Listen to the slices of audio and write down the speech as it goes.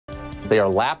They are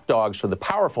lapdogs for the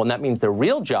powerful, and that means their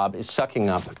real job is sucking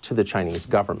up to the Chinese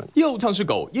government. 又唱是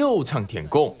狗，又唱舔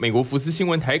共。美国福斯新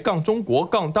闻台杠中国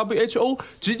杠 WHO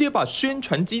直接把宣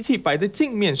传机器摆在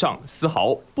镜面上，丝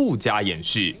毫不加掩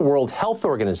饰。World Health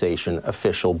Organization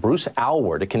official Bruce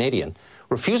Aylward, a Canadian,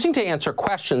 refusing to answer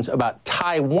questions about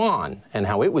Taiwan and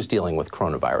how it was dealing with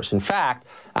coronavirus. In fact,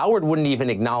 Aylward wouldn't even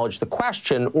acknowledge the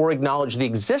question or acknowledge the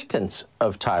existence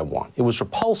of Taiwan. It was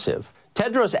repulsive.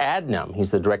 Tedros Adhanom,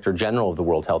 he's the Director General of the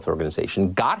World Health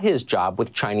Organization, got his job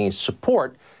with Chinese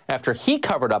support after he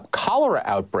covered up cholera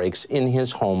outbreaks in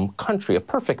his home country. A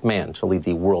perfect man to lead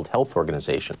the World Health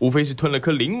Organization. 无非是吞了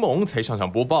颗柠檬才上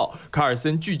场播报。卡尔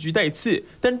森句句带刺，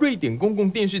但瑞典公共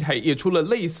电视台也出了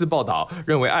类似报道，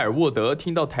认为埃尔沃德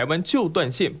听到台湾就断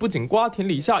线，不仅瓜田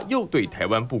李下，又对台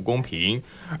湾不公平。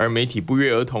而媒体不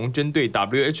约而同针对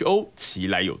WHO 其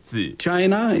来有自。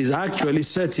China is actually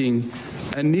setting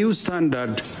a new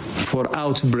standard for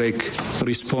outbreak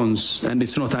response, and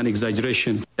it's not an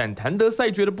exaggeration. 但谭德赛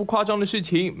觉得不夸张的事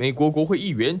情，美国国会议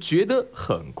员觉得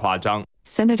很夸张。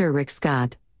Senator Rick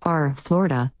Scott, R.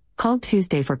 Florida, called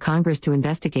Tuesday for Congress to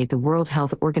investigate the World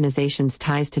Health Organization's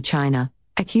ties to China,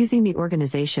 accusing the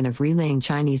organization of relaying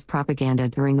Chinese propaganda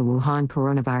during the Wuhan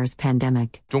coronavirus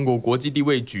pandemic. 中国国际地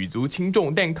位举足轻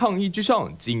重，但抗疫之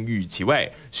上，金玉其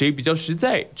外，谁比较实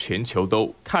在，全球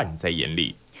都看在眼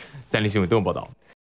里。三立新闻动报道。